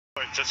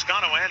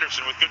Toscano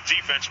Anderson with good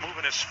defense,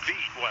 moving his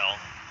feet well.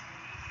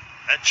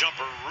 That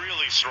jumper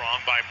really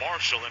strong by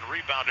Marshall and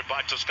rebounded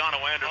by Toscano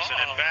Anderson.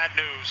 And bad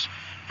news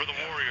for the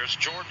Warriors.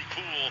 Jordan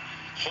Poole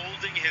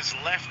holding his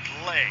left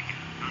leg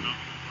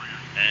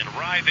and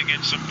writhing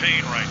in some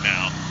pain right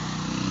now.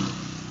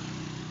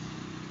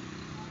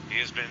 He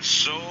has been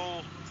so...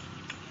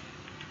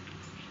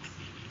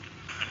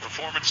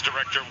 Performance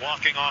director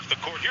walking off the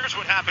court. Here's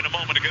what happened a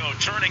moment ago,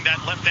 turning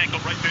that left ankle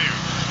right there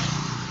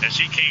as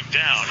he came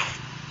down.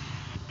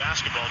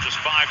 Basketball, just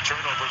 5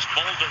 turnovers.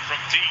 Mulder from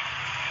deep.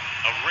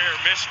 A rare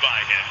miss by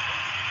him.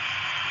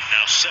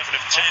 Now 7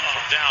 of 10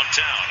 from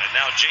downtown. And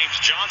now James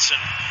Jhonson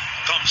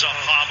comes up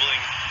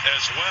hobbling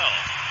as well.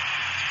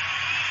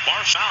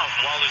 Marsh out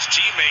while his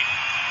teammate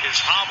is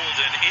hobbled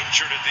and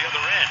injured at the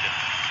other end.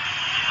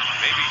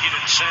 Maybe he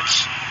didn't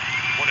sense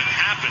what had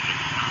happened.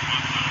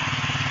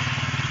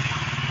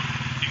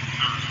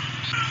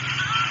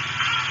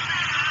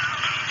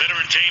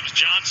 Veteran James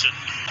Jhonson.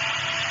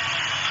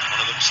 One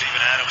of them,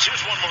 Steven Adams.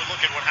 Here's one more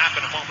look at what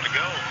happened a moment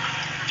ago.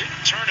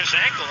 Didn't turn his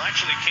ankle,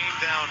 actually came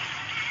down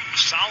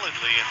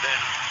solidly and then